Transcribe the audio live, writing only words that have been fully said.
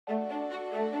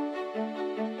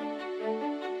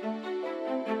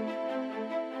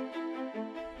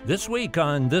This week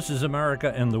on This is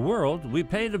America and the World, we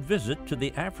paid a visit to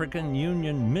the African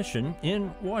Union Mission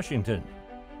in Washington.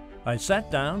 I sat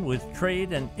down with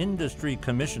Trade and Industry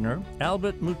Commissioner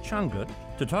Albert Muchanga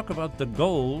to talk about the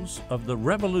goals of the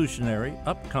revolutionary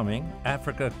upcoming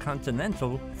Africa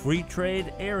Continental Free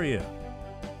Trade Area.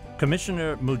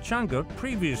 Commissioner Muchanga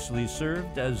previously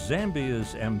served as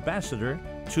Zambia's ambassador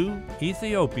to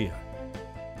Ethiopia.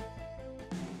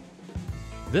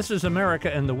 This is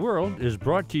America and the World is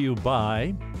brought to you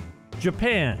by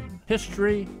Japan,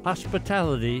 history,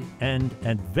 hospitality, and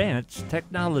advanced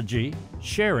technology,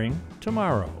 sharing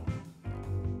tomorrow.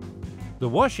 The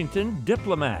Washington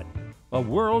Diplomat, a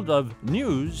world of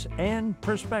news and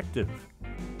perspective.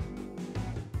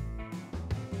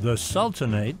 The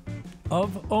Sultanate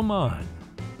of Oman.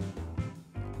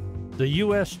 The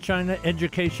U.S.-China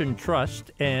Education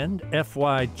Trust and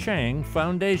F.Y. Chang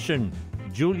Foundation.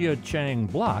 Julia Chang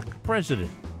Block,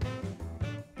 President.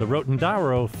 The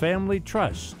Rotendaro Family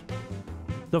Trust.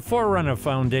 The Forerunner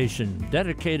Foundation,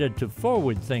 dedicated to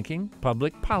forward-thinking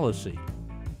public policy.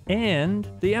 And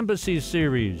the Embassy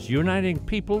Series, uniting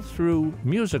people through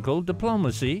musical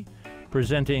diplomacy,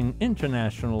 presenting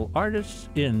international artists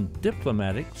in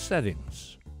diplomatic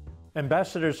settings.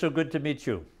 Ambassador, so good to meet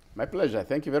you. My pleasure.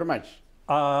 Thank you very much.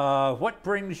 What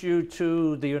brings you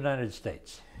to the United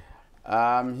States?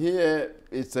 Here,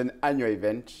 it's an annual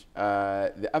event.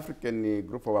 The African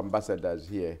group of ambassadors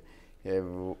here have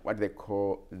what they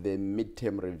call the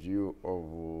midterm review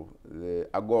of the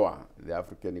AGOA, the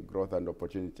African Growth and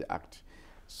Opportunity Act.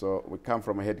 So we come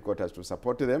from headquarters to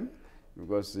support them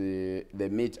because they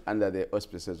meet under the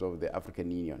auspices of the African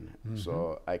Union. Mm-hmm.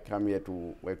 So I come here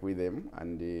to work with them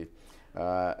and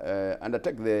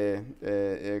undertake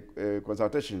the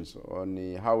consultations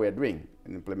on how we are doing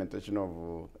in implementation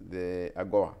of the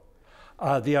AGOA.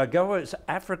 The AGOA is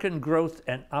African Growth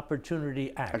and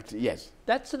Opportunity Act. Yes.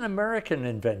 That's an American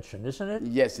invention, isn't it?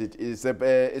 Yes, it is.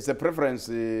 It's a preference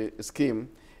scheme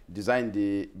designed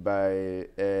by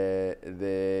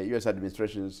the U.S.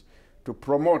 administrations to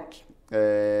promote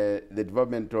the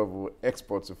development of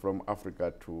exports from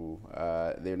Africa to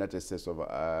the United States of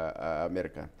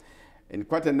America. In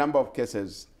quite a number of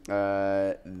cases,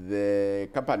 the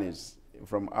companies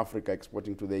from Africa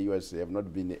exporting to the U.S. have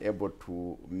not been able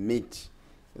to meet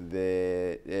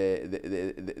the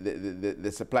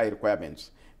supply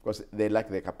requirements because they lack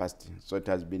the capacity. So it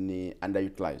has been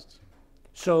underutilized.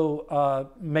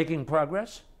 So making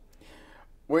progress?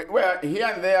 Well, here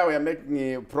and there we are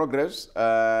making progress,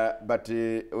 but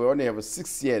we only have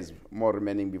 6 years more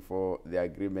remaining before the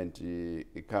agreement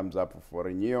comes up for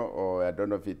renewal, or I don't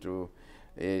know if it will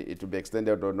be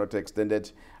extended or not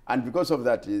extended. And because of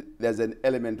that, there's an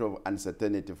element of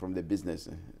uncertainty from the business.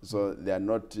 So they are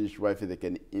not sure if they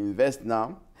can invest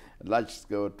now, large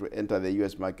scale, to enter the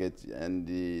U.S. market and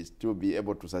still be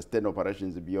able to sustain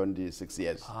operations beyond the 6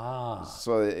 years.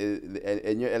 So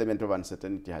a new element of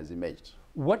uncertainty has emerged.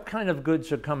 What kind of goods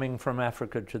are coming from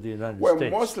Africa to the United States?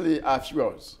 Well, mostly are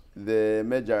fuels. The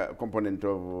major component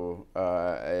of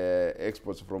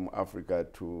exports from Africa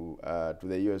to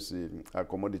the U.S. are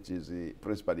commodities,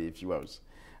 principally fuels.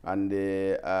 And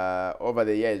over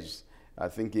the years, I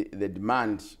think the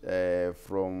demand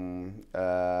from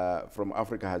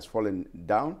Africa has fallen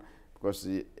down because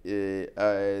the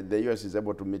U.S. is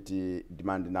able to meet the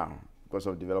demand now because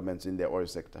of developments in the oil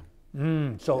sector.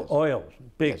 So yes. Oil,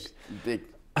 big. Yes, big.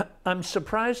 I'm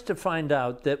surprised to find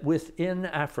out that within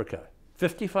Africa,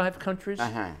 55 countries,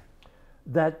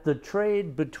 that the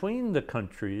trade between the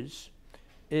countries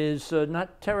is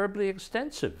not terribly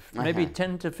extensive, maybe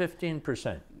 10 to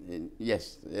 15%.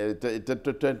 Yes, 10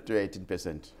 to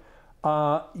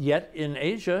 18%. Yet in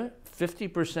Asia,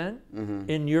 50%,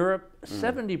 in Europe,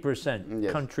 70%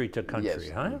 yes. country to country,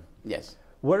 yes. huh? Yes.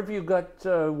 What have you got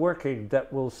working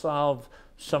that will solve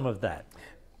some of that?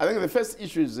 I think the first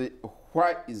issue is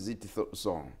why is it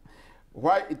so?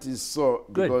 Why it is so?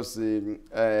 Good. Because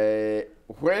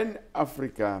when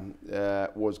Africa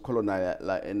was colonized,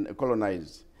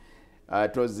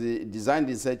 it was designed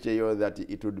in such a way that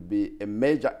it would be a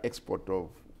major exporter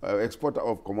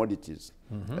of commodities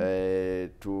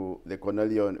to the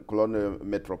colonial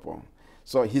metropole.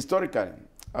 So historically,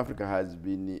 Africa has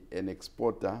been an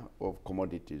exporter of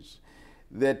commodities.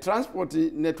 The transport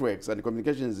networks and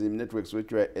communications networks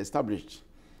which were established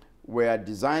were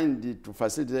designed to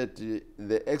facilitate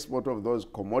the export of those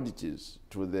commodities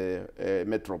to the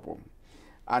metropole.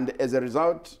 And as a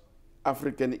result,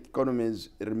 African economies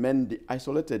remained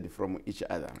isolated from each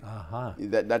other.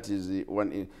 That is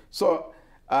one. So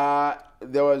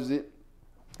there was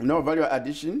no value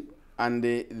addition and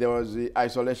there was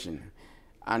isolation.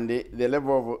 and the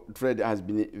level of trade has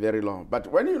been very low.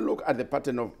 But when you look at the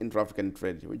pattern of intra-African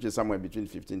trade, which is somewhere between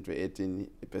 15 to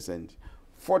 18%,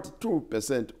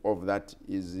 42% of that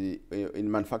is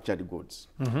in manufactured goods.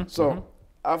 So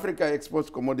Africa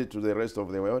exports commodity to the rest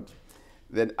of the world.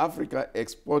 Then Africa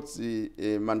exports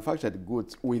manufactured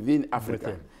goods within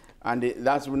Africa. And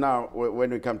that's now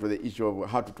when we come to the issue of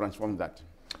how to transform that.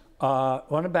 I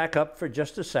want to back up for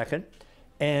just a second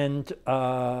and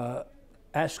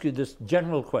ask you this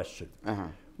general question.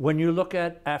 When you look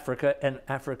at Africa and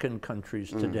African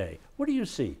countries today, what do you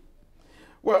see?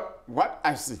 Well, what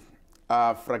I see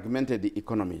are fragmented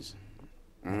economies.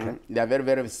 They are very,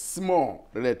 very small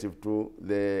relative to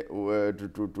the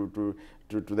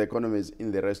to the economies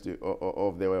in the rest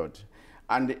of the world,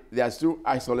 and they are still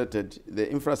isolated. The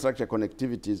infrastructure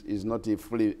connectivity is not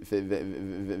fully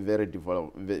very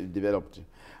developed.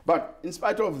 But in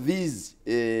spite of these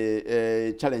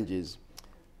challenges,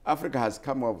 Africa has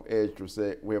come of age to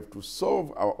say we have to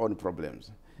solve our own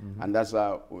problems. And that's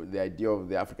how the idea of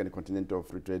the African Continental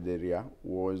Free Trade Area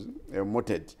was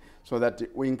mooted, so that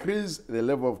we increase the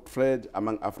level of trade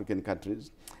among African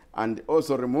countries and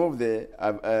also remove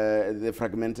the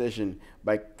fragmentation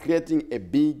by creating a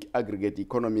big aggregate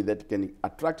economy that can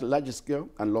attract large scale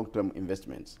and long-term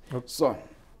investments. So,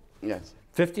 yes.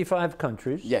 55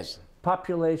 countries. Yes.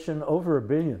 Population over 1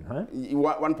 billion, huh?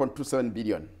 1.27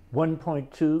 billion.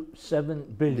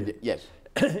 1.27 billion. Yes.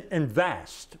 And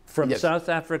vast, from South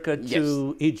Africa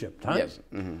to Egypt, huh? Yes.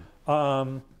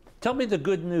 Tell me the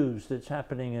good news that's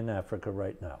happening in Africa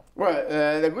right now.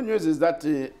 Well, the good news is that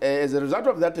as a result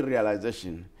of that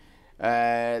realization,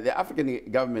 the African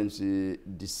governments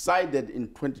decided in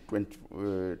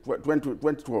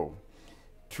 2012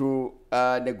 to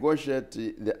negotiate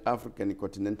the African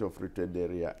Continental Free Trade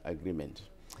Area Agreement.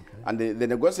 And the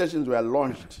negotiations were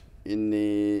launched in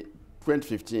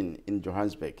 2015 in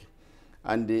Johannesburg.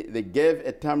 And they gave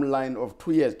a timeline of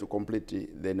 2 years to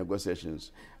complete the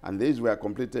negotiations. And these were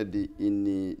completed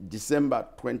in December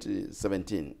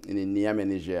 2017 in Niamey,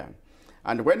 Niger.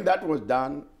 And when that was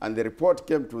done, and the report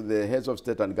came to the heads of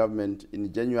state and government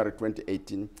in January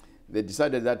 2018, they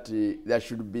decided that there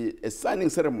should be a signing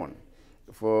ceremony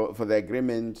for the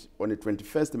agreement on the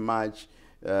 21st March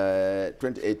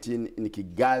 2018 in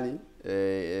Kigali,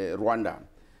 Rwanda.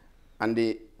 And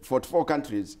the 44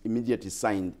 countries immediately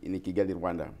signed in Kigali,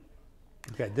 Rwanda.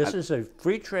 Okay, this is a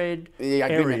free trade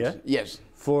area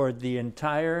for the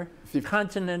entire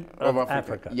continent of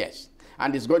Africa. Yes,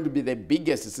 and it's going to be the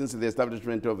biggest since the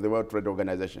establishment of the World Trade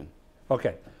Organization.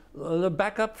 Okay,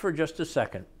 back up for just a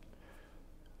second.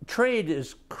 Trade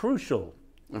is crucial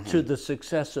to the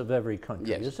success of every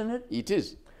country, isn't it? It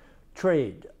is.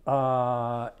 Trade,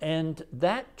 and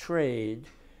that trade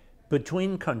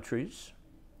between countries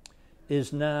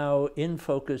is now in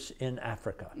focus in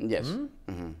Africa. Yes.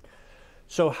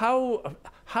 So how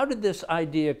did this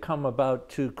idea come about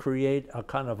to create a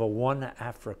kind of a one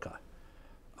Africa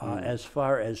as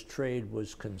far as trade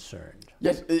was concerned?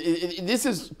 Yes, this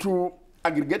is to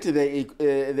aggregate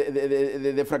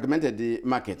the fragmented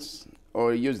markets,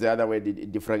 or use the other way,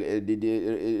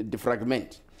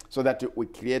 defragment, so that we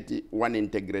create one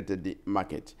integrated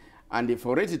market. And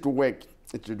for it to work,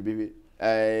 it should be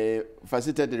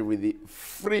facilitated with the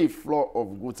free flow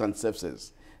of goods and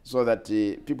services, so that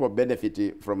people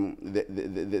benefit from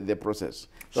the process.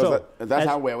 So that's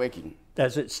how we're working.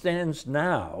 As it stands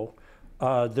now,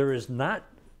 there is not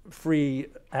free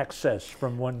access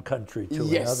from one country to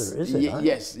another, is it?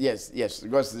 Yes.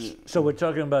 Because so we're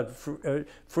talking about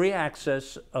free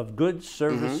access of goods,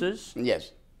 services,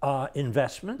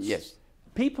 investments,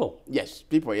 people. Yes,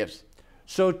 people, yes.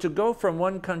 So to go from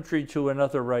one country to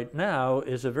another right now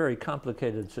is a very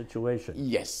complicated situation.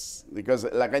 Yes, because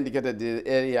like I indicated, the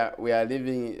area we are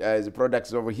living as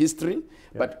products of history,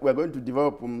 but we're going to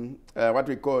develop what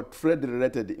we call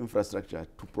trade-related infrastructure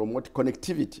to promote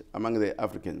connectivity among the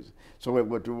Africans. So we're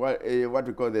going to what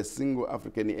we call the single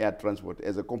African air transport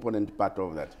as a component part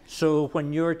of that. So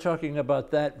when you're talking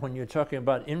about that, when you're talking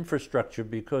about infrastructure,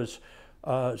 because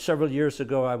several years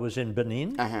ago I was in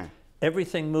Benin,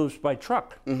 everything moves by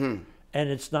truck, and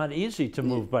it's not easy to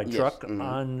move by truck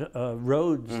on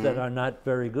roads that are not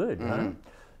very good.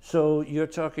 So you're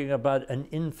talking about an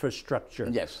infrastructure.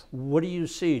 Yes. What do you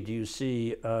see? Do you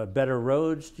see better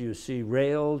roads? Do you see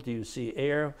rail? Do you see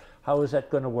air? How is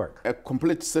that going to work? A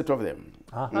complete set of them.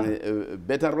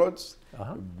 Better roads,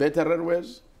 better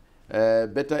railways,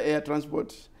 better air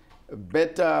transport,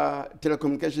 better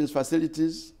telecommunications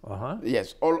facilities.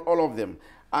 Yes, all of them.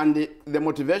 And the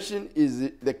motivation is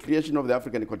the creation of the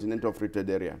African Continental Free Trade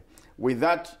Area, With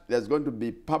that, there's going to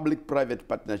be public-private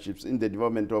partnerships in the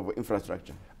development of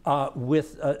infrastructure.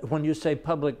 When you say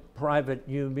public-private,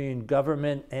 you mean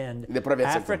government and the private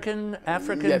African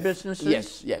yes. businesses?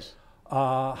 Yes, yes.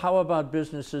 How about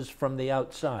businesses from the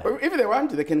outside? If they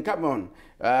want, they can come on.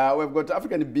 We've got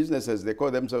African businesses, they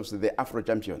call themselves the Afro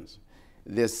champions.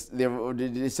 They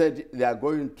said they are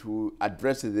going to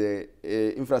address the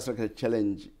infrastructure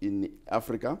challenge in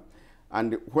Africa.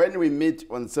 And when we meet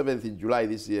on 7th July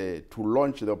this year to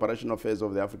launch the operational phase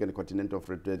of the African Continental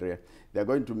Free Trade Area, they're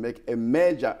going to make a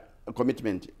major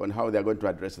commitment on how they're going to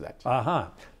address that.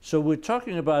 So we're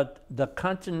talking about the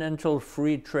Continental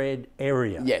Free Trade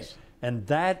Area. Yes. And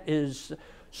that is,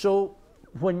 so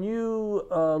when you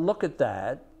look at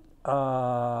that,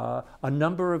 a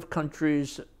number of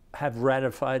countries have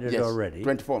ratified it already.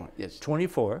 24, yes.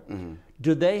 24. Mm-hmm.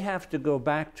 Do they have to go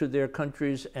back to their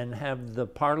countries and have the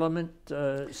parliament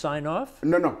sign off?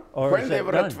 No, no. Or when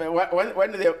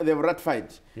they've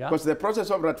ratified, because the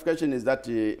process of ratification is that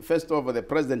first of all the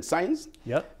president signs,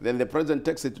 then the president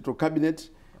takes it to cabinet,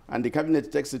 and the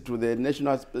cabinet takes it to the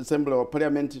National Assembly or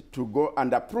Parliament to go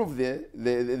and approve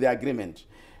the agreement.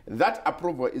 That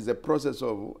approval is a process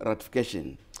of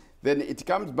ratification. Then it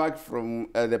comes back from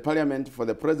the Parliament for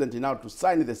the president now to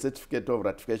sign the certificate of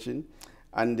ratification,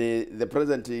 and the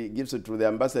president gives it to the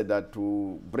ambassador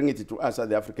to bring it to us at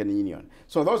the African Union.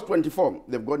 So those 24,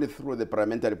 they've gone through the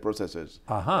parliamentary processes.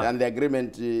 And the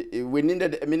agreement, we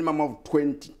needed a minimum of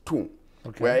 22.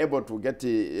 Okay. We are able to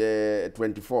get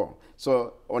 24.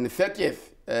 So on the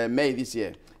 30th May this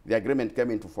year, the agreement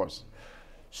came into force.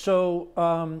 So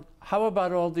how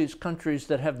about all these countries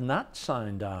that have not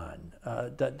signed on?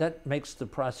 That makes the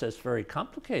process very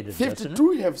complicated,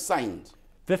 52 have signed.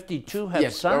 52 have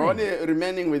yes, signed? We're only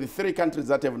remaining with 3 countries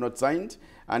that have not signed.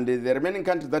 And the remaining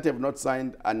countries that have not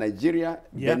signed are Nigeria,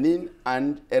 Benin,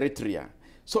 and Eritrea.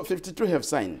 So 52 have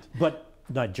signed. But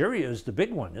Nigeria is the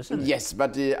big one, isn't it? Yes,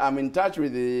 but I'm in touch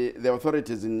with the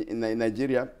authorities in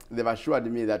Nigeria. They've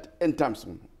assured me that anytime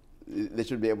soon, they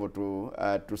should be able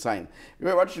to sign.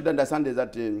 What you should understand is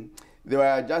that they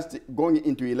were just going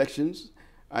into elections,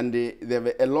 and they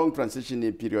have a long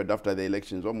transition period after the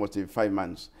elections, almost 5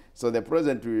 months. So the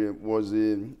president was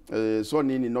sworn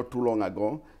in not too long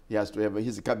ago. He has to have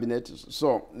his cabinet.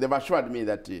 So they've assured me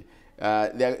that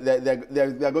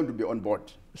they're going to be on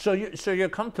board. So you're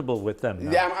comfortable with them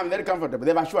now? Yeah, I'm very comfortable.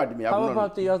 They've assured me. How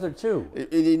about the other 2?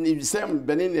 In Sam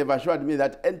Benin, they've assured me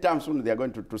that anytime soon they are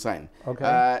going to sign.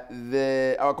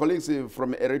 Okay. Our colleagues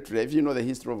from Eritrea, if you know the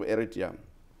history of Eritrea,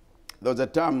 there was a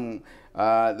time,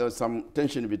 there was some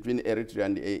tension between Eritrea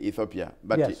and Ethiopia,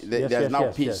 but there's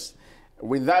now peace. Yes.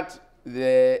 With that,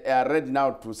 they are ready now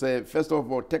to say, first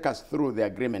of all, take us through the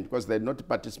agreement, because they're not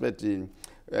participating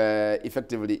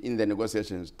effectively in the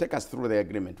negotiations. Take us through the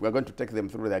agreement. We're going to take them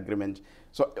through the agreement.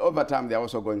 So over time, they're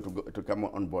also going to come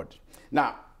on board.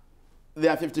 Now,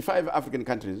 there are 55 African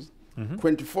countries.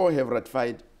 24 have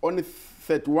ratified. Only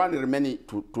 31 remaining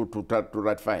to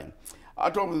ratify.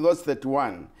 Out of those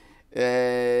 31,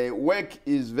 work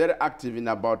is very active in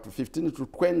about 15 to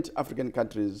 20 African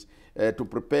countries to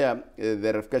prepare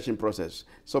the ratification process.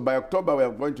 So by October, we are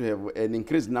going to have an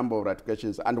increased number of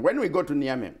ratifications. And when we go to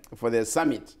Niamey for the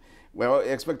summit, we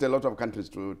expect a lot of countries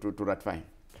to ratify.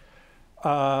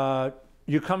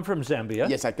 You come from Zambia?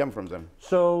 Yes, I come from Zambia.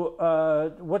 So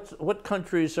what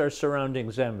countries are surrounding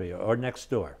Zambia or next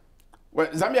door? Well,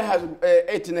 Zambia has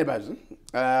 8 neighbors. We've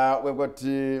got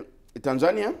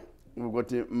Tanzania, we've got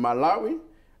Malawi,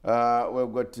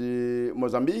 we've got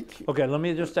Mozambique. Okay, let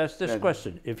me just ask this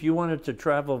question. If you wanted to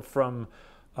travel from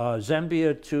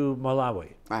Zambia to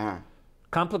Malawi,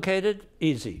 complicated,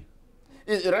 easy?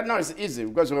 Right now it's easy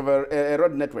because we have a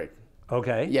road network.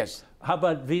 Okay. Yes. How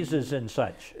about visas and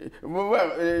such? Well,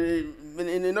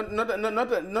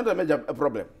 not a major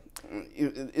problem.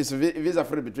 It's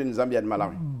visa-free between Zambia and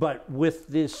Malawi. But with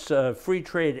this free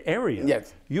trade area,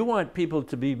 you want people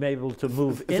to be able to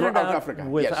move in and out Africa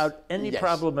without any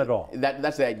problem at all.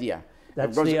 That's the idea.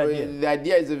 That's the idea. The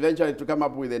idea is eventually to come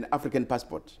up with an African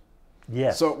passport.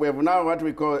 Yes. So we have now what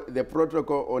we call the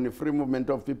protocol on the free movement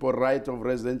of people, right of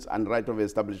residence and right of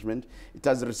establishment. It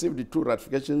has received 2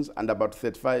 ratifications and about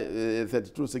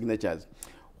 32 signatures.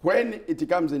 When it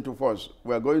comes into force,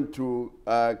 we are going to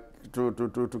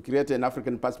create an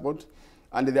African passport,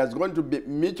 and there's going to be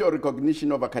mutual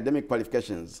recognition of academic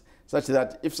qualifications, such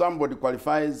that if somebody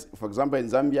qualifies, for example, in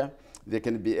Zambia, they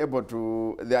can be able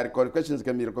to, their qualifications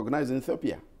can be recognized in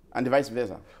Ethiopia, and vice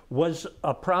versa. Was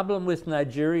a problem with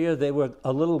Nigeria, they were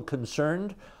a little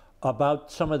concerned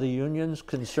about some of the unions,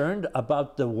 concerned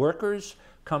about the workers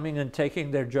coming and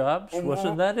taking their jobs?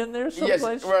 Wasn't that in there someplace?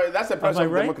 Yes, well, that's the price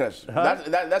of right? democracy. Huh?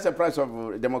 That's the price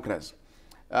of democracy.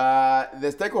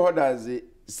 The stakeholders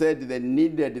said they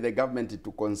needed the government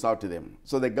to consult them.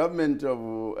 So the government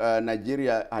of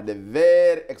Nigeria had a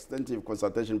very extensive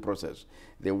consultation process.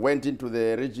 They went into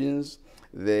the regions,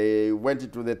 they went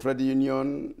into the trade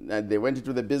union, and they went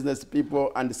into the business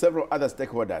people and several other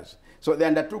stakeholders. So they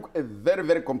undertook a very,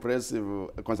 very comprehensive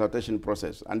consultation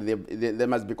process, and they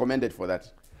must be commended for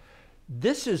that.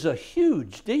 This is a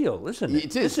huge deal, isn't it?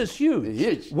 It is. This is huge.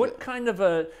 Huge. What kind of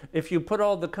a, if you put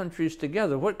all the countries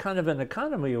together, what kind of an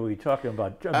economy are we talking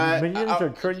about? Millions or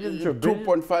trillions or billions?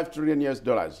 $2.5 trillion US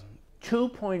dollars.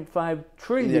 2.5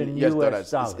 trillion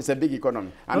US dollars. It's a big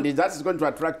economy. And that's going to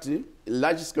attract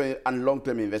large-scale and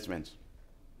long-term investments.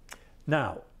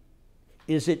 Now,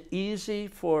 is it easy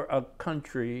for a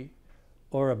country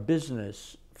or a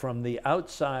business from the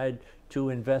outside to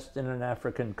invest in an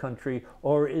African country,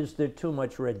 or is there too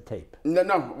much red tape?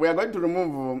 No, we are going to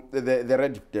remove the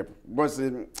red tape. Because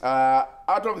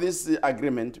out of this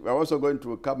agreement, we are also going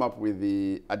to come up with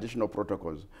the additional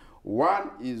protocols.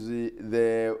 One is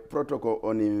the protocol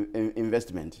on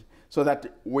investment, so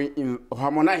that we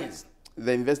harmonize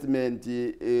the investment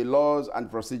laws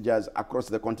and procedures across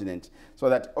the continent, so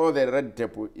that all the red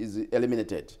tape is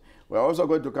eliminated. We're also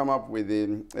going to come up with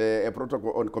a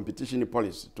protocol on competition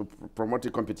policy to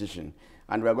promote competition.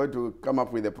 And we're going to come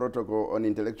up with a protocol on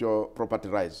intellectual property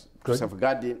rights to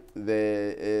safeguard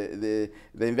the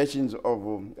inventions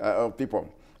of people.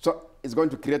 So it's going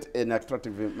to create an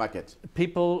attractive market.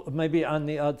 People maybe on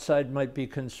the outside might be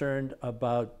concerned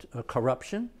about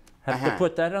corruption. Have to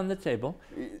put that on the table,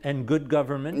 and good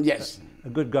government. Yes.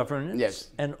 Good governance.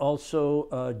 Yes. And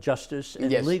also justice and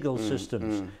legal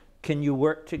systems. Can you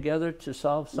work together to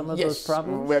solve some of those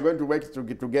problems? We are going to work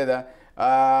together.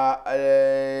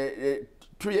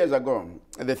 2 years ago,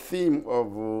 the theme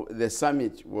of the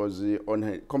summit was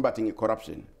on combating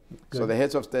corruption. Good. So the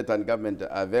heads of state and government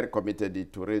are very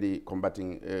committed to really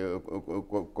combating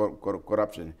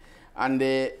corruption. And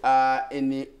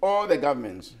in all the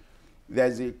governments,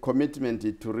 there's a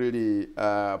commitment to really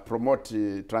promote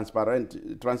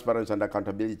transparency and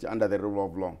accountability under the rule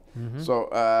of law. So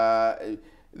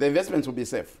the investments will be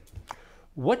safe.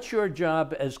 What's your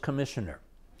job as commissioner?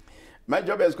 My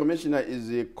job as commissioner is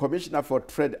a commissioner for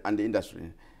trade and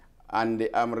industry. And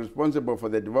I'm responsible for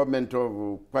the development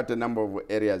of quite a number of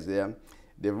areas there.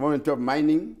 The development of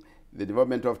mining, the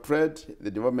development of trade, the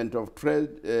development of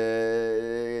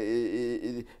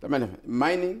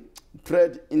mining,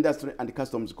 trade, industry, and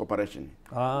customs cooperation.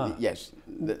 Yes.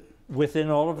 Within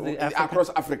all of the across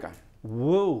Africa.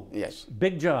 Whoa. Yes.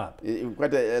 Big job.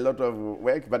 Quite a lot of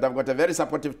work, but I've got a very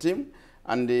supportive team,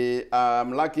 and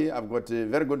I'm lucky I've got a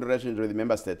very good relations with the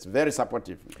member states. Very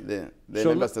supportive. The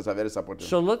member states are very supportive.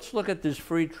 So let's look at this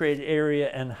free trade area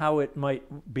and how it might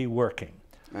be working.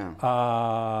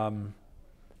 So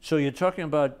you're talking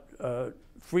about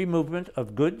free movement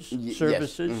of goods,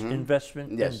 services,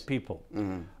 investment, and people.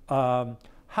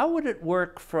 How would it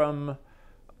work from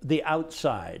the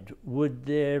outside? Would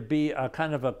there be a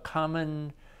kind of a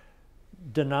common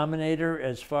denominator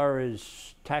as far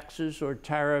as taxes or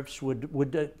tariffs?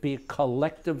 Would it be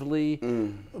collectively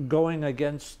going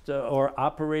against or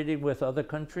operating with other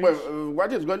countries? Well,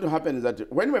 what is going to happen is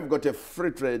that when we've got a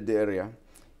free trade area,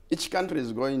 each country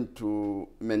is going to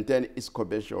maintain its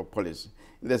commercial policy,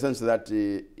 in the sense that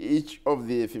each of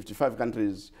the 55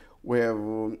 countries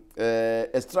will have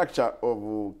a structure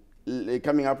of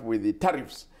coming up with the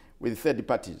tariffs with third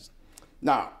parties.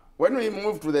 Now, when we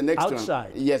move to the next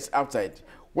outside. Yes, outside.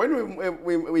 When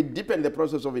we deepen the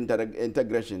process of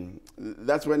integration,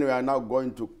 that's when we are now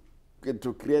going to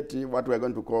create what we are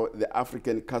going to call the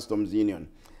African Customs Union.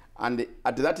 And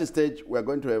at that stage, we are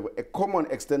going to have a common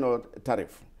external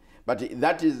tariff. But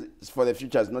that is for the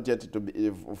future, it's not yet to be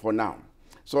for now.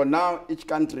 So now each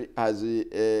country has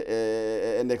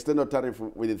an external tariff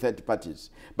with the third parties.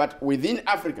 But within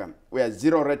Africa, we are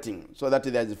zero rating, so that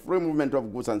there's free movement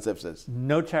of goods and services.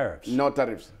 No tariffs. No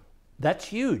tariffs. That's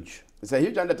huge. It's a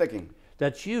huge undertaking.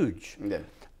 That's huge.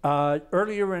 Yeah.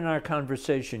 Earlier in our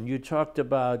conversation, you talked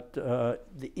about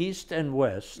the East and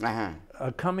West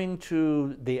coming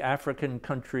to the African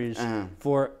countries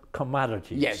for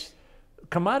commodities. Yes.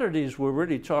 Commodities, we're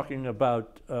really talking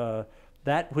about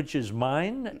that which is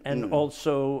mine and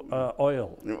also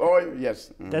oil. Oil,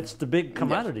 yes. That's the big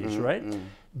commodities, right?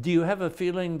 Do you have a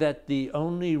feeling that the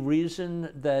only reason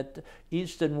that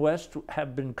East and West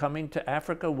have been coming to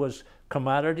Africa was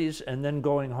commodities and then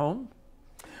going home?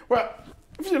 Well,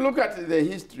 if you look at the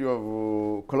history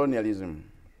of colonialism,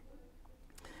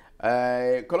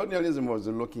 colonialism was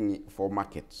looking for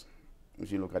markets.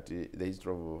 if you look at the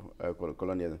history of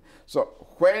colonialism. So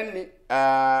when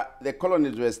the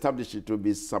colonies were established to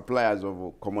be suppliers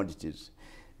of commodities,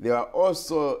 they were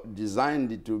also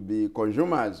designed to be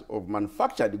consumers of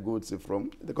manufactured goods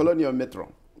from the colonial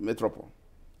metropole.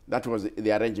 That was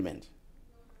the arrangement.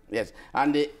 Yes,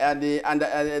 and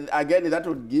again, that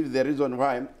would give the reason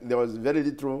why there was very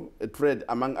little trade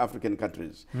among African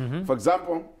countries. For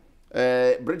example,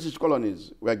 British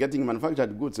colonies were getting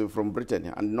manufactured goods from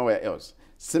Britain and nowhere else.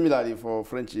 Similarly, for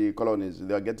French colonies,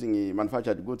 they were getting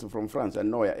manufactured goods from France and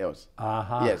nowhere else.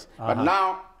 Yes, but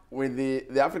now with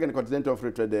the African Continental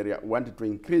Free Trade Area, we wanted to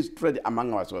increase trade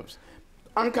among ourselves,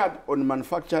 anchored on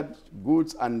manufactured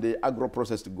goods and the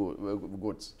agro-processed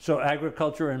goods. So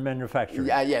agriculture and manufacturing.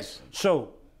 Yeah, yes.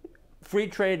 So free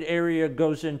trade area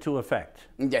goes into effect.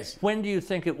 Yes. When do you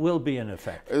think it will be in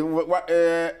effect?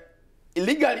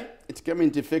 Illegally, it came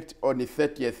into effect on the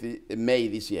 30th May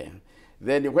this year.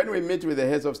 Then when we meet with the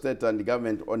heads of state and the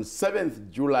government on 7th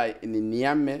July in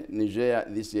Niamey, Nigeria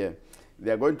this year,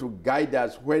 they are going to guide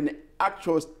us when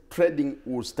actual trading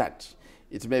will start.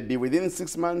 It may be within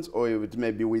 6 months or it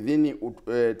may be within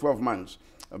 12 months,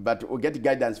 but we'll get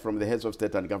guidance from the heads of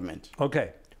state and government.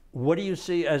 Okay. What do you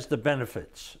see as the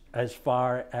benefits as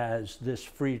far as this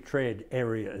free trade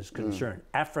area is concerned?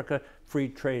 Africa Free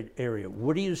Trade Area.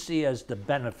 What do you see as the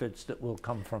benefits that will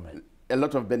come from it? A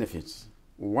lot of benefits.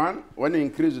 One, when we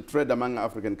increase the trade among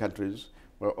African countries,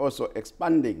 we're also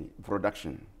expanding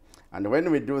production. And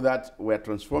when we do that, we're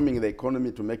transforming the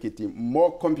economy to make it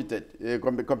more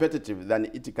competitive than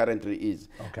it currently is.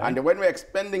 Okay. And when we're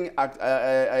expanding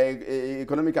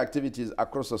economic activities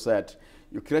across society,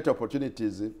 you create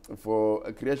opportunities for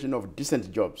creation of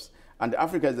decent jobs. And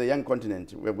Africa is a young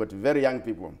continent. We've got very young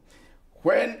people.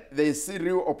 When they see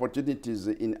real opportunities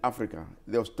in Africa,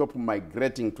 they'll stop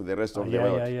migrating to the rest of the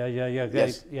world.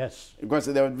 Yes. Because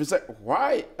they would say,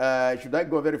 why should I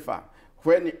go very far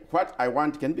when what I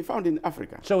want can be found in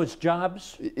Africa? So it's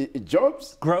jobs?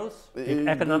 Jobs. Growth?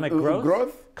 Economic growth?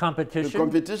 Growth. Competition?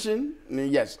 Competition,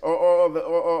 yes. All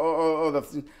the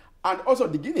things. And also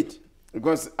dignity.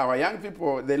 Because our young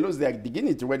people, they lose their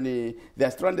dignity when they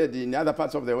are stranded in other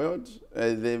parts of the world.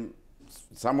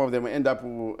 Some of them end up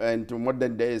into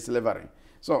modern day slavery.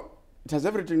 So it has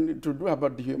everything to do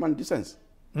about the human decency.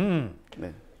 Yeah.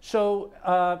 So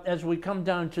as we come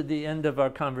down to the end of our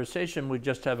conversation, we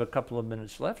just have a couple of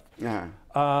minutes left.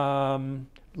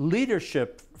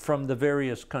 Leadership from the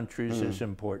various countries is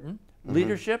important.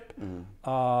 Leadership,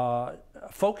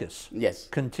 focus. Yes.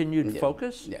 Continued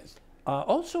focus. Yes.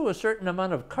 Also a certain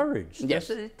amount of courage. Yes.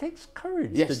 It takes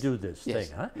courage to do this thing,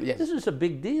 huh? Yes. This is a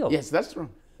big deal. Yes, that's true.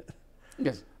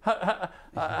 Yes.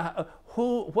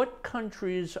 What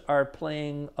countries are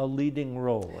playing a leading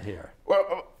role here?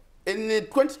 Well, in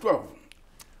 2012,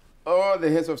 all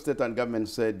the heads of state and government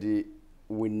said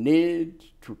we need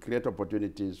to create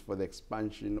opportunities for the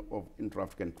expansion of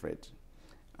intra-African trade.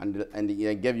 And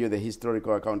I gave you the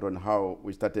historical account on how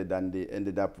we started and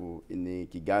ended up in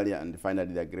Kigali, and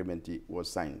finally the agreement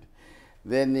was signed.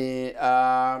 Then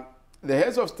the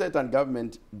heads of state and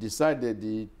government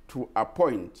decided to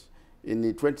appoint in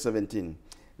 2017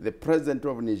 the president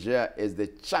of Niger as the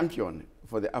champion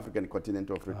for the African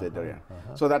Continental Free Trade Area,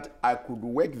 so that I could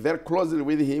work very closely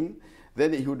with him.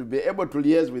 Then he would be able to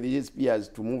liaise with his peers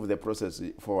to move the process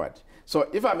forward. So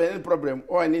if I have any problem,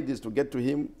 all I need is to get to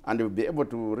him, and he'll be able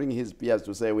to ring his peers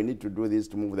to say, we need to do this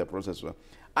to move the process forward.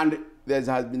 And there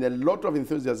has been a lot of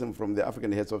enthusiasm from the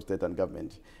African heads of state and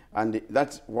government. And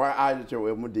that's why I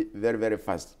will move very, very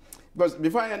fast. Because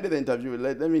before I end the interview,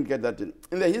 let me get that in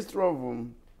the history of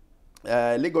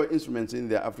legal instruments in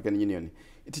the African Union,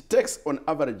 it takes on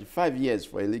average 5 years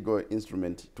for a legal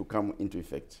instrument to come into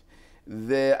effect.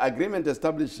 The agreement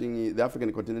establishing the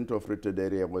African Continental Free Trade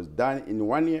Area was done in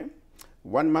 1 year,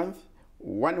 1 month,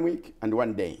 1 week, and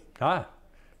 1 day.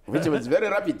 Which was very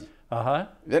rapid.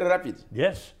 Very rapid.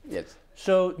 Yes. Yes.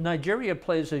 So Nigeria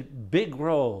plays a big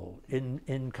role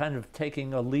in kind of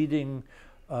taking a leading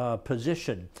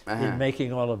position in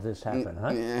making all of this happen,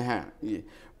 Yeah.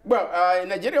 Well,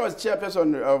 Nigeria was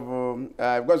chairperson of,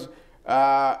 because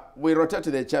we rotate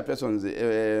the chairpersons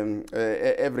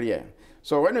every year.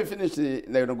 So when we finished the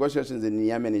negotiations in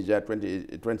Niamey, Niger,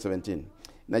 2017,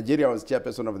 Nigeria was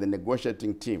chairperson of the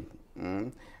negotiating team.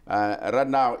 Right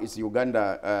now, it's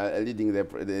Uganda leading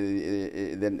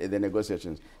the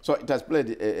negotiations. So it has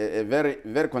played a very,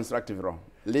 very constructive role,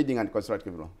 leading and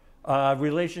constructive role.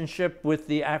 Relationship with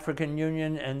the African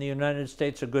Union and the United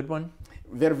States, a good one?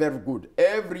 Very, very good.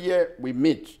 Every year we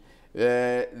meet.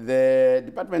 The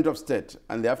Department of State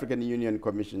and the African Union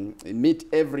Commission meet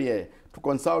every year to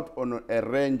consult on a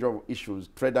range of issues,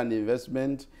 trade and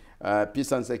investment,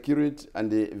 peace and security, and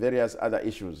the various other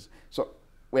issues. So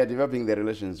we are developing the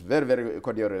relations, very, very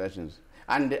cordial relations.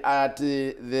 And at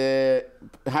the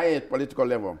highest political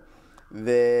level,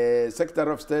 the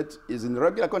Secretary of State is in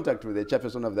regular contact with the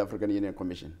chairperson of the African Union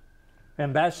Commission.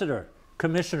 Ambassador,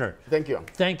 Commissioner. Thank you.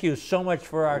 Thank you so much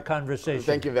for our conversation.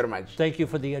 Thank you very much. Thank you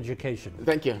for the education.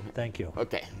 Thank you. Thank you.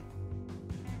 Okay.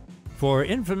 For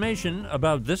information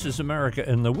about This Is America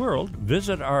in the World,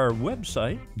 visit our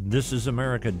website,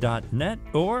 thisisamerica.net,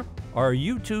 or our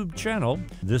YouTube channel,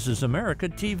 This Is America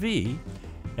TV,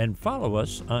 and follow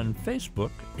us on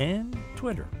Facebook and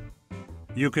Twitter.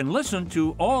 You can listen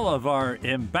to all of our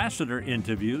ambassador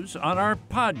interviews on our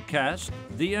podcast,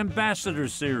 The Ambassador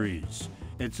Series.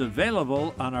 It's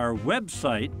available on our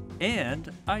website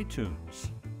and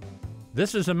iTunes.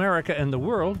 This Is America in the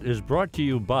World is brought to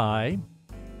you by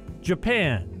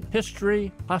Japan,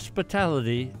 history,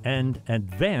 hospitality, and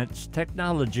advanced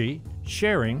technology,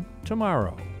 sharing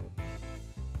tomorrow.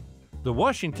 The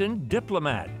Washington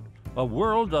Diplomat, a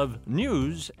world of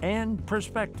news and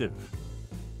perspective.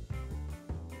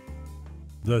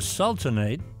 The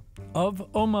Sultanate of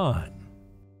Oman.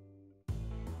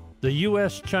 The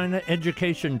U.S.-China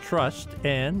Education Trust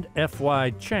and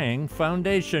F.Y. Chang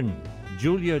Foundation,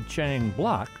 Julia Chang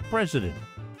Block, President.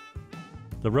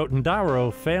 The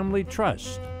Rotendaro Family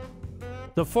Trust.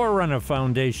 The Forerunner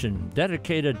Foundation,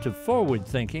 dedicated to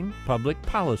forward-thinking public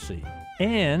policy.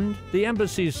 And the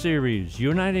Embassy Series,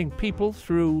 uniting people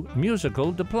through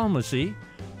musical diplomacy,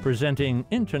 presenting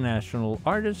international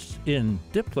artists in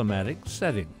diplomatic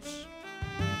settings.